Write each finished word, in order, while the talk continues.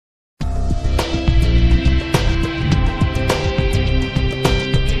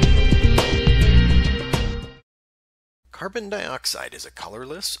Carbon dioxide is a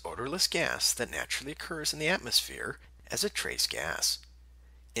colorless, odorless gas that naturally occurs in the atmosphere as a trace gas.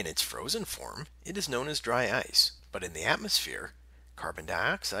 In its frozen form, it is known as dry ice, but in the atmosphere, carbon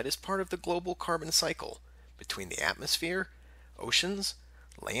dioxide is part of the global carbon cycle between the atmosphere, oceans,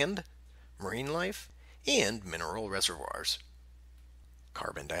 land, marine life, and mineral reservoirs.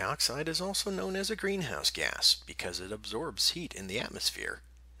 Carbon dioxide is also known as a greenhouse gas because it absorbs heat in the atmosphere,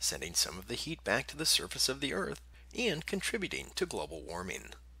 sending some of the heat back to the surface of the Earth and contributing to global warming.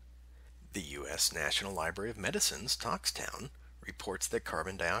 The U.S. National Library of Medicine's Toxtown reports that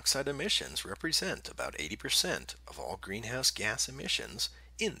carbon dioxide emissions represent about 80% of all greenhouse gas emissions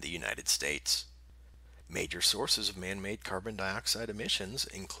in the United States. Major sources of man-made carbon dioxide emissions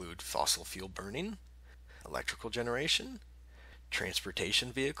include fossil fuel burning, electrical generation,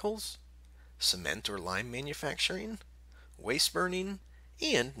 transportation vehicles, cement or lime manufacturing, waste burning,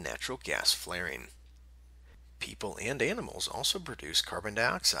 and natural gas flaring. People and animals also produce carbon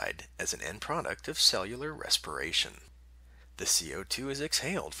dioxide as an end product of cellular respiration. The CO2 is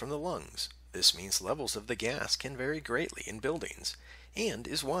exhaled from the lungs. This means levels of the gas can vary greatly in buildings, and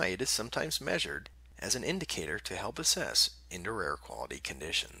is why it is sometimes measured as an indicator to help assess indoor air quality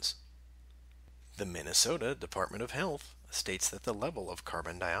conditions. The Minnesota Department of Health states that the level of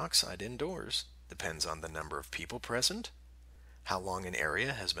carbon dioxide indoors depends on the number of people present, how long an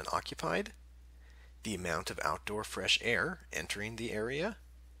area has been occupied, the amount of outdoor fresh air entering the area,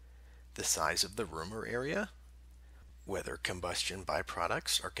 the size of the room or area, whether combustion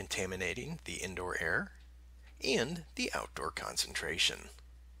byproducts are contaminating the indoor air, and the outdoor concentration.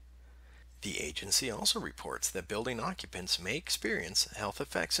 The agency also reports that building occupants may experience health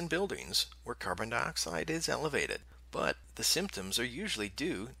effects in buildings where carbon dioxide is elevated, but the symptoms are usually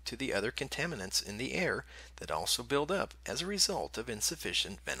due to the other contaminants in the air that also build up as a result of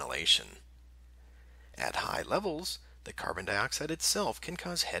insufficient ventilation. At high levels, the carbon dioxide itself can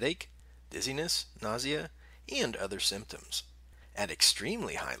cause headache, dizziness, nausea, and other symptoms. At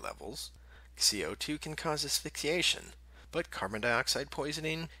extremely high levels, CO2 can cause asphyxiation, but carbon dioxide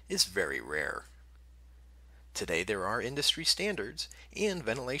poisoning is very rare. Today there are industry standards and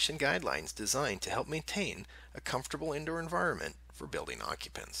ventilation guidelines designed to help maintain a comfortable indoor environment for building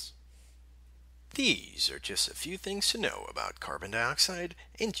occupants. These are just a few things to know about carbon dioxide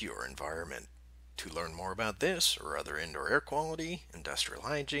and your environment. To learn more about this or other indoor air quality, industrial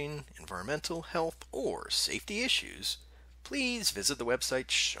hygiene, environmental, health, or safety issues, please visit the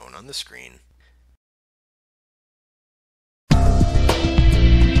website shown on the screen.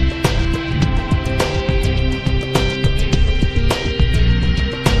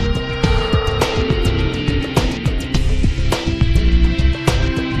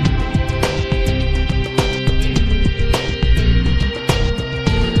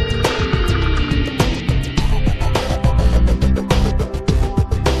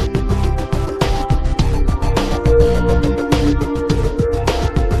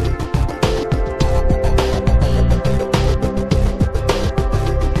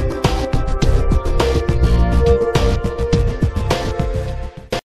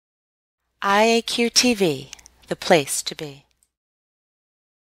 IAQ TV, the place to be.